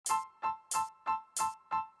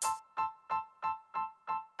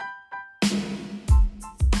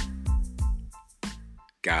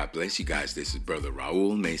God bless you guys. This is Brother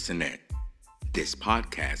Raul Masonette. This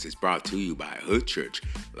podcast is brought to you by Hood Church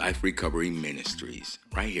Life Recovery Ministries,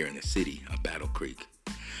 right here in the city of Battle Creek.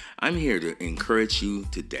 I'm here to encourage you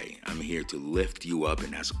today. I'm here to lift you up,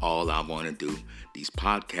 and that's all I want to do. These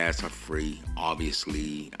podcasts are free.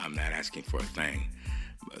 Obviously, I'm not asking for a thing.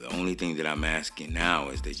 But the only thing that I'm asking now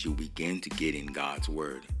is that you begin to get in God's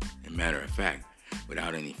Word. As a matter of fact,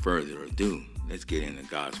 without any further ado, let's get into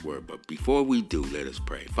God's Word. But before we do, let us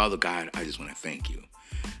pray. Father God, I just want to thank you.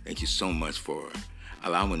 Thank you so much for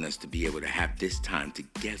allowing us to be able to have this time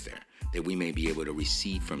together, that we may be able to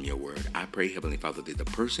receive from your word. I pray, Heavenly Father, that the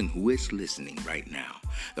person who is listening right now,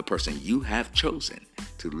 the person you have chosen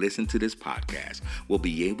to listen to this podcast, will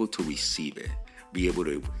be able to receive it, be able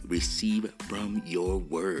to receive from your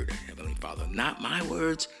word, Heavenly Father. Not my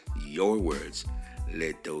words, your words.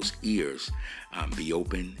 Let those ears be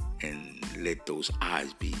open, and let those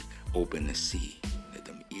eyes be open to see. Let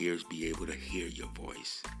them ears be able to hear your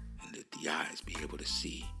voice, and let the eyes be able to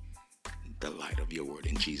see the light of your word.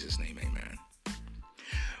 In Jesus' name, amen.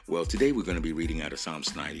 Well, today we're going to be reading out of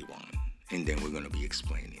Psalms 91, and then we're going to be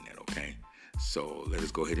explaining it, okay? So let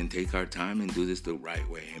us go ahead and take our time and do this the right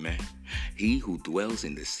way, amen? He who dwells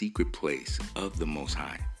in the secret place of the Most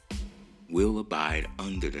High will abide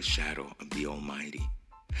under the shadow of the Almighty.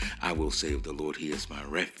 I will say of the Lord, He is my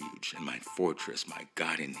refuge and my fortress, my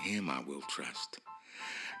God, in Him I will trust.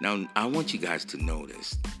 Now, I want you guys to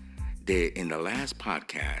notice that in the last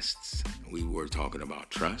podcasts, we were talking about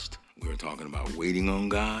trust, we were talking about waiting on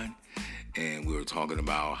God, and we were talking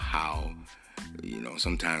about how,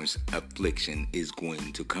 sometimes affliction is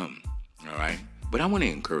going to come, all right? But I want to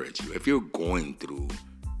encourage you, if you're going through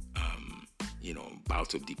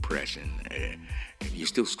bouts of depression, if you're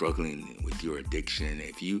still struggling with your addiction,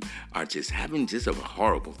 if you are just having a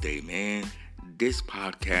horrible day, man, this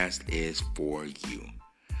podcast is for you.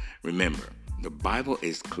 Remember, the Bible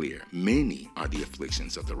is clear. Many are the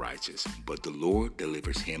afflictions of the righteous, but the Lord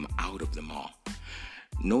delivers him out of them all.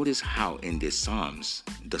 Notice how in this Psalms,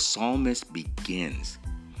 the psalmist begins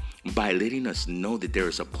by letting us know that there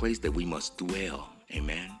is a place that we must dwell.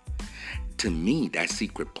 Amen. To me, that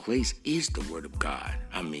secret place is the Word of God.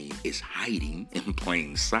 It's hiding in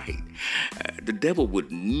plain sight. The devil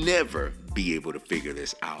would never be able to figure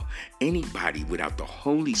this out. Anybody without the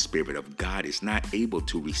Holy Spirit of God is not able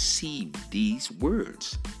to receive these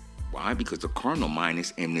words. Why? Because the carnal mind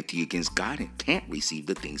is enmity against God and can't receive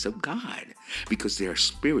the things of God because they are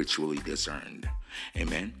spiritually discerned.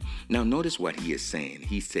 Amen. Now notice what he is saying.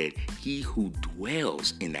 He said, he who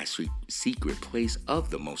dwells in that secret place of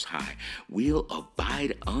the Most High will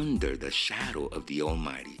abide under the shadow of the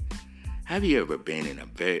Almighty. Have you ever been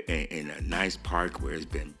in a nice park where it's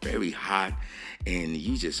been very hot and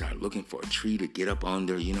you just are looking for a tree to get up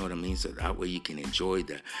under, you know what I mean? So that way you can enjoy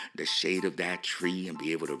the shade of that tree and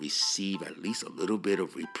be able to receive at least a little bit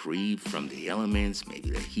of reprieve from the elements,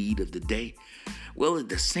 maybe the heat of the day. Well,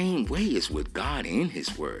 the same way is with God in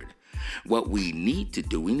His Word. What we need to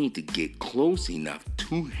do, we need to get close enough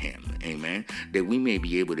to Him, amen, that we may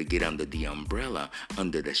be able to get under the umbrella,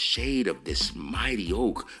 under the shade of this mighty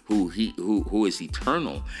oak who is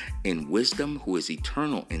eternal in wisdom, who is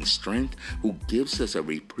eternal in strength, who gives us a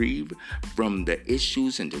reprieve from the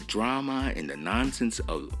issues and the drama and the nonsense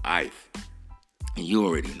of life. And you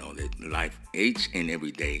already know that life each and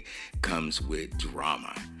every day comes with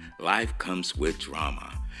drama. Life comes with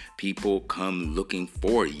drama. People come looking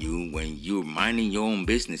for you when you're minding your own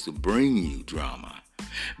business to bring you drama.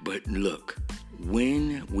 But look,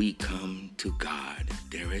 when we come to God,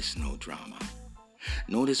 there is no drama.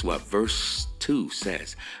 Notice what verse 2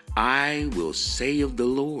 says. I will say of the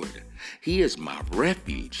Lord, He is my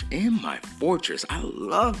refuge and my fortress. I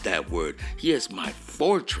love that word. He is my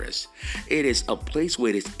fortress. It is a place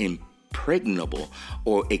where it is impregnable,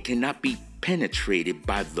 or it cannot be penetrated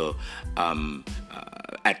by the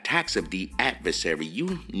attacks of the adversary.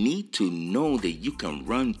 You need to know that you can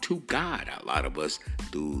run to God. A lot of us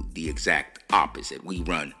do the exact opposite. We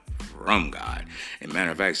run from God. As a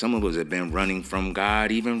matter of fact, some of us have been running from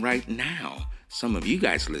God even right now. Some of you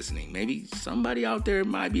guys listening, maybe somebody out there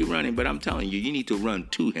might be running, but I'm telling you, you need to run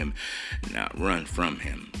to Him, not run from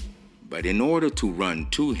Him. But in order to run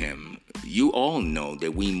to Him, you all know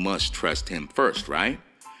that we must trust Him first, right?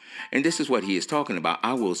 And this is what he is talking about.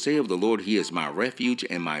 I will say of the Lord, He is my refuge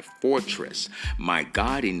and my fortress. My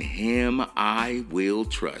God, in Him I will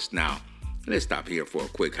trust. Now, let's stop here for a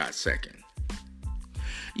quick hot second.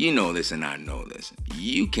 You know this and I know this.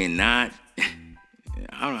 You cannot,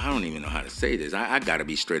 I don't even know how to say this. I got to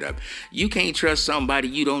be straight up. You can't trust somebody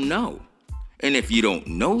you don't know. And if you don't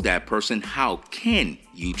know that person, how can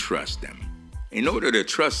you trust them? In order to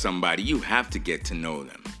trust somebody, you have to get to know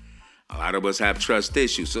them. A lot of us have trust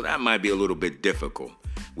issues, so that might be a little bit difficult.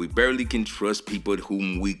 We barely can trust people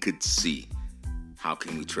whom we could see. How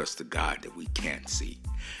can we trust the God that we can't see?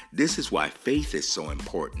 This is why faith is so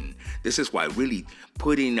important. This is why really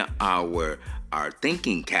putting our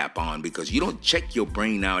thinking cap on, because you don't check your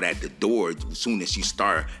brain out at the door as soon as you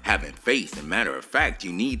start having faith. As a matter of fact,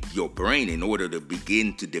 you need your brain in order to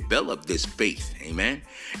begin to develop this faith. Amen.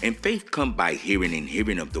 And faith comes by hearing, and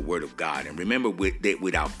hearing of the word of God. And remember that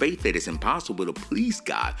without faith, it is impossible to please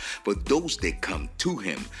God. For those that come to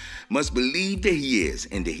him must believe that he is,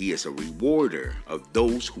 and that he is a rewarder of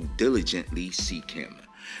those who diligently seek him.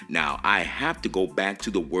 Now, I have to go back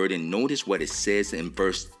to the word and notice what it says in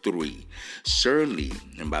verse 3. Surely,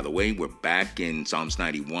 and by the way, we're back in Psalms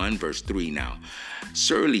 91, verse 3 now.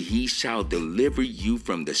 Surely he shall deliver you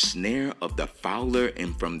from the snare of the fowler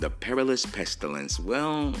and from the perilous pestilence.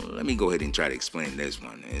 Well, let me go ahead and try to explain this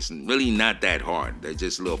one. It's really not that hard. They're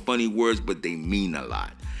just little funny words, but they mean a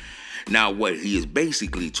lot. Now, what he is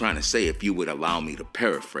basically trying to say, if you would allow me to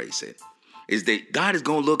paraphrase it, is that God is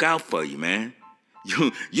going to look out for you, man.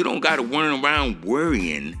 You don't got to run around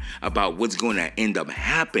worrying about what's going to end up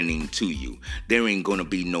happening to you. There ain't going to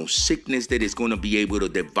be no sickness that is going to be able to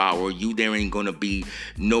devour you. There ain't going to be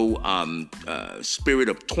no spirit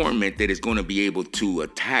of torment that is going to be able to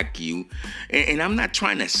attack you. And I'm not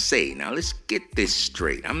trying to say, now let's get this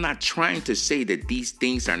straight. I'm not trying to say that these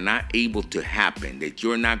things are not able to happen, that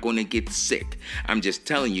you're not going to get sick. I'm just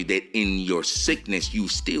telling you that in your sickness, you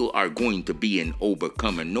still are going to be an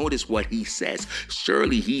overcomer. Notice what he says.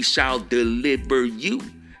 Surely he shall deliver you,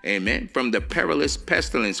 amen, from the perilous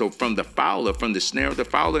pestilence, or from the fowler, from the snare of the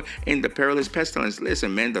fowler and the perilous pestilence.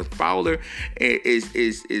 Listen, man, the fowler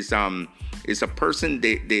is a person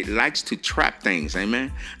that likes to trap things,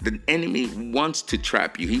 amen. The enemy wants to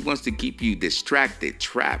trap you. He wants to keep you distracted,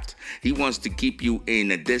 trapped. He wants to keep you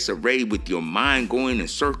in a disarray with your mind going in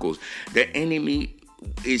circles. The enemy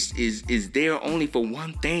is there only for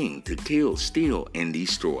one thing: to kill, steal, and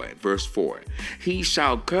destroy. Verse 4, he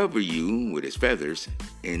shall cover you with his feathers,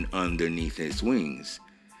 and underneath his wings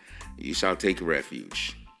you shall take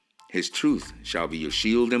refuge. His truth shall be your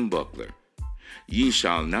shield and buckler. You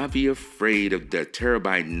shall not be afraid of the terror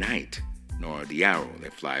by night, nor the arrow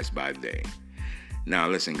that flies by day. Now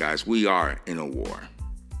listen, guys, we are in a war.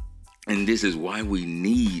 And this is why we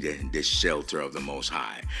need this shelter of the Most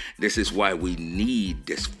High. This is why we need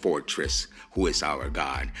this fortress, who is our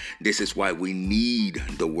God. This is why we need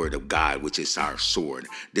the word of God, which is our sword.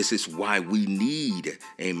 This is why we need,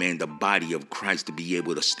 amen, the body of Christ to be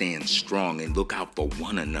able to stand strong and look out for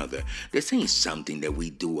one another. This ain't something that we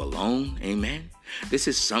do alone, amen. This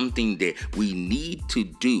is something that we need to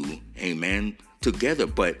do, amen, together.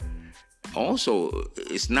 But also,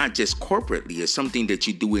 it's not just corporately, it's something that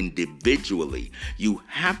you do individually. You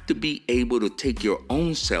have to be able to take your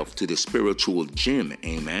own self to the spiritual gym,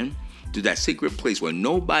 amen, to that secret place where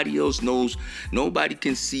nobody else knows, nobody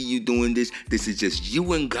can see you doing this. This is just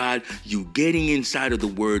you and God, you getting inside of the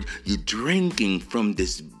word, you drinking from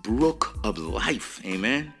this brook of life,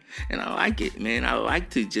 amen. And I like it, man. I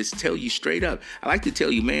like to just tell you straight up. I like to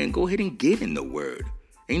tell you, man, go ahead and get in the word.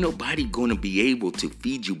 Ain't nobody going to be able to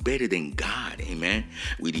feed you better than God, amen?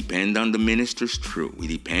 We depend on the ministers, true. We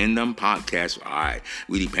depend on podcasts, all right.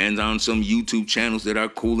 We depend on some YouTube channels that are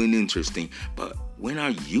cool and interesting. But when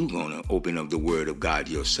are you going to open up the word of God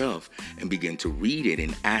yourself and begin to read it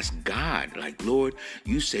and ask God, like, Lord,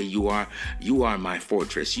 you say you are my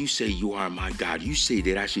fortress. You say you are my God. You say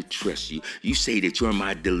that I should trust you. You say that you're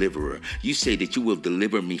my deliverer. You say that you will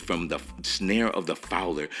deliver me from the snare of the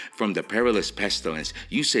fowler, from the perilous pestilence.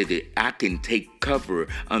 You say that I can take cover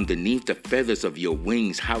underneath the feathers of your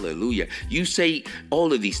wings. Hallelujah. You say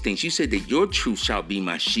all of these things. You say that your truth shall be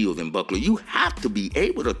my shield and buckler. You have to be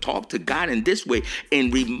able to talk to God in this way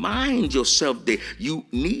and remind yourself that you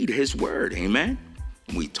need his word. Amen.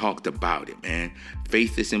 We talked about it, man.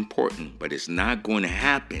 Faith is important, but it's not going to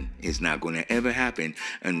happen. It's not going to ever happen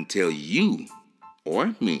until you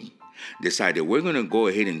or me decide that we're going to go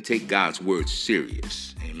ahead and take God's word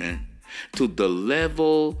serious. Amen. To the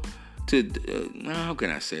level, how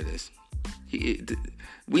can I say this?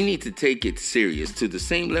 We need to take it serious, to the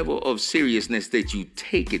same level of seriousness that you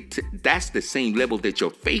take it. That's the same level that your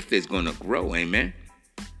faith is going to grow. Amen.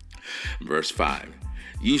 Verse 5.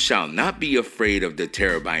 You shall not be afraid of the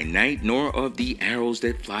terror by night, nor of the arrows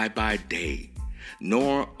that fly by day,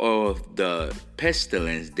 nor of the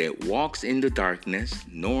pestilence that walks in the darkness,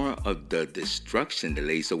 nor of the destruction that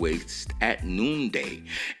lays waste at noonday.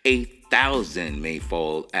 1 1,000 may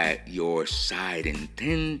fall at your side and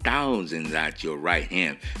 10,000 at your right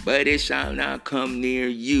hand, but it shall not come near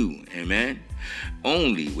you. Amen.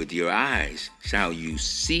 Only with your eyes shall you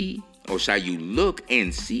see, or shall you look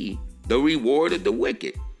and see the reward of the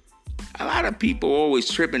wicked. A lot of people always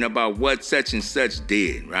tripping about what such and such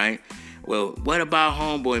did, right? Well, what about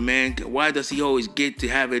homeboy, man? Why does he always get to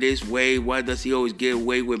have it his way? Why does he always get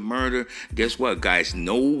away with murder? Guess what, guys?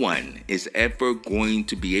 No one is ever going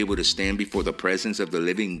to be able to stand before the presence of the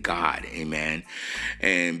living God, amen,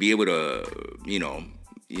 and be able to,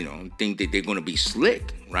 think that they're going to be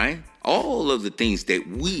slick, right? All of the things that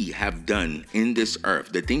we have done in this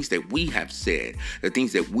earth, the things that we have said, the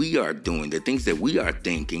things that we are doing, the things that we are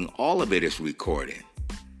thinking, all of it is recorded.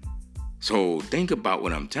 So think about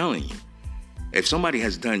what I'm telling you. If somebody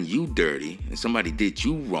has done you dirty and somebody did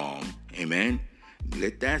you wrong, amen,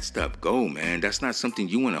 let that stuff go, man. That's not something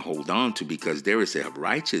you want to hold on to, because there is a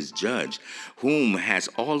righteous judge whom has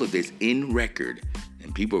all of this in record,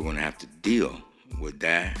 and people are going to have to deal with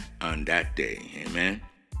that on that day, amen.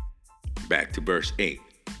 Back to verse 8.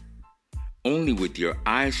 Only with your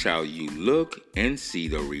eyes shall you look and see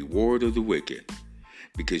the reward of the wicked,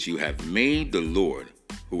 because you have made the Lord,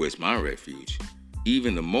 who is my refuge,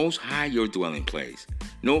 even the Most High your dwelling place.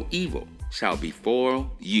 No evil shall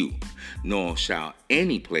befall you, nor shall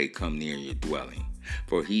any plague come near your dwelling.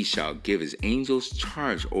 For he shall give his angels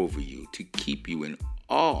charge over you to keep you in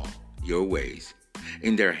all your ways.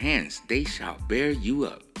 In their hands they shall bear you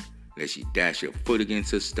up, lest you dash your foot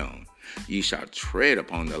against a stone. You shall tread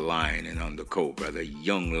upon the lion and on the cobra, the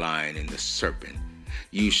young lion and the serpent.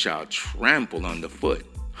 You shall trample on the foot.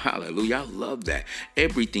 Hallelujah. I love that.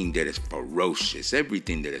 Everything that is ferocious,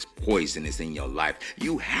 everything that is poisonous in your life,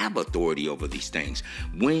 you have authority over these things.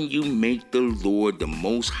 When you make the Lord the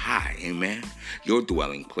Most High, amen, your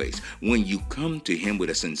dwelling place, when you come to him with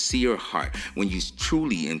a sincere heart, when you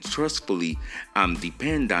truly and trustfully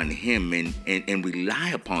depend on him and rely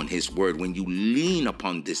upon his word, when you lean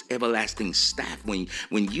upon this everlasting staff, when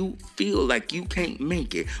you feel like you can't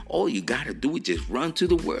make it, all you got to do is just run to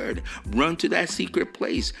the word, run to that secret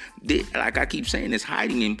place. Like I keep saying, it's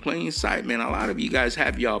hiding in plain sight, man. A lot of you guys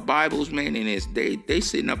have y'all Bibles, man, and they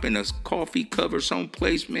sitting up in a coffee cover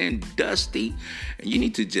someplace, man, dusty. And you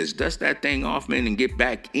need to just dust that thing off, man, and get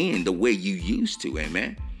back in the way you used to,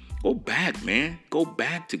 amen. Go back, man. Go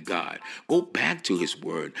back to God. Go back to his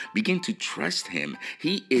word. Begin to trust him.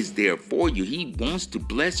 He is there for you. He wants to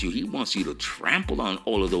bless you. He wants you to trample on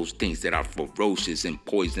all of those things that are ferocious and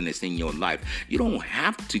poisonous in your life. You don't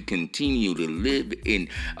have to continue to live in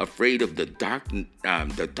afraid of the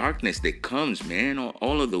darkness that comes, man.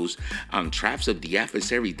 All of those traps of the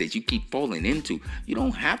adversary that you keep falling into. You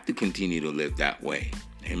don't have to continue to live that way.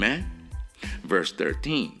 Amen. Verse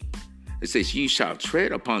 13. It says, you shall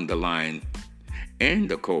tread upon the lion and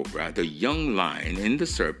the cobra, the young lion and the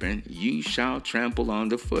serpent, you shall trample on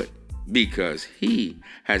the foot. Because he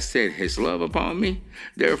has set his love upon me,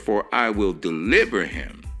 therefore I will deliver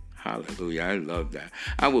him. Hallelujah, I love that.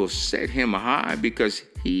 I will set him high because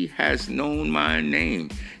he has known my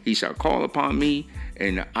name. He shall call upon me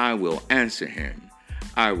and I will answer him.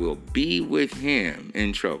 I will be with him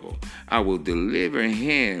in trouble. I will deliver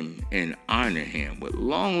him and honor him with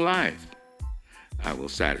long life. I will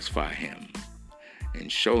satisfy him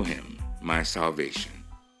and show him my salvation.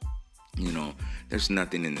 You know, there's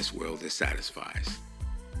nothing in this world that satisfies.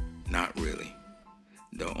 Not really.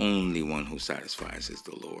 The only one who satisfies is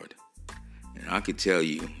the Lord. And I could tell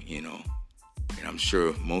you, and I'm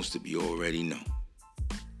sure most of you already know,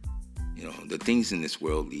 the things in this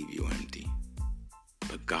world leave you empty.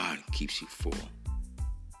 But God keeps you full.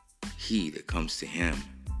 He that comes to him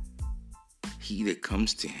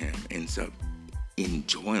ends up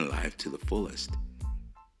enjoying life to the fullest.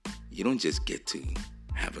 You don't just get to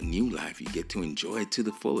have a new life, you get to enjoy it to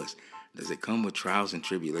the fullest. Does it come with trials and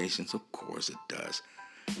tribulations? Of course it does.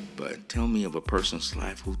 But tell me of a person's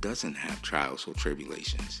life who doesn't have trials or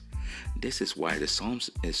tribulations. This is why the Psalms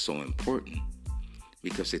is so important,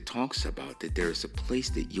 because it talks about that there is a place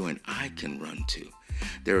that you and I can run to.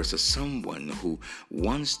 There is someone who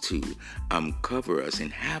wants to cover us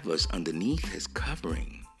and have us underneath his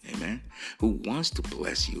covering. Amen. Who wants to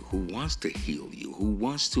bless you, who wants to heal you, who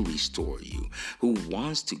wants to restore you, who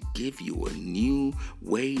wants to give you a new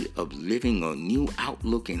way of living, a new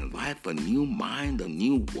outlook in life, a new mind, a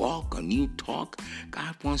new walk, a new talk.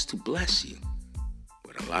 God wants to bless you.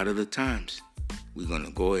 But a lot of the times, we're going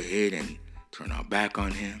to go ahead and turn our back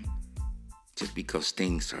on him just because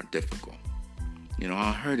things are difficult.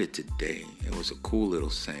 I heard it today. It was a cool little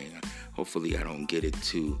saying. Hopefully I don't get it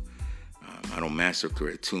too I don't massacre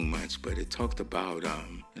it too much, but it talked about,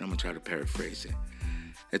 and I'm going to try to paraphrase it.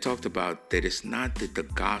 It talked about that it's not that the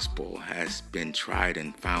gospel has been tried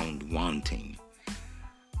and found wanting.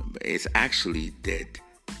 It's actually that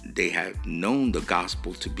they have known the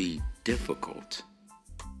gospel to be difficult.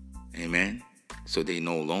 Amen? So they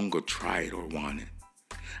no longer try it or want it.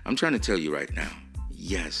 I'm trying to tell you right now,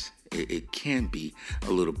 yes, it can be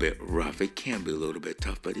a little bit rough. It can be a little bit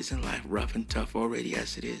tough, but isn't life rough and tough already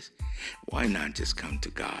as it is? Why not just come to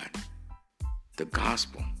God? The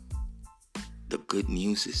gospel, the good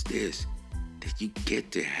news is this, that you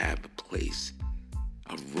get to have a place,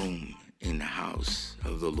 a room in the house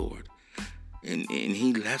of the Lord. And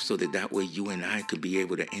he left so that way you and I could be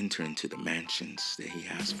able to enter into the mansions that he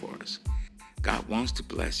has for us. God wants to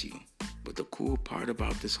bless you. But the cool part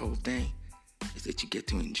about this whole thing is that you get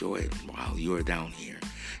to enjoy it while you're down here.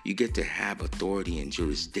 You get to have authority and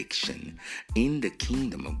jurisdiction in the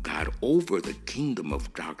kingdom of God over the kingdom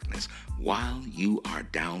of darkness while you are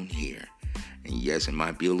down here. And yes, it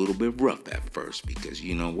might be a little bit rough at first because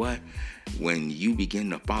you know what? When you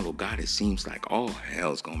begin to follow God, it seems like all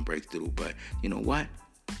hell's going to break through. But you know what?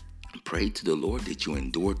 Pray to the Lord that you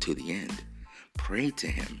endure to the end. Pray to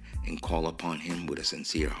him and call upon him with a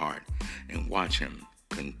sincere heart and watch him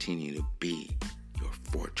continue to be your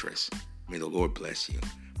fortress. May the Lord bless you.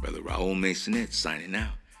 Brother Raul Masonette signing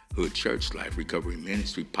out. Hood Church Life Recovery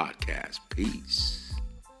Ministry Podcast. Peace.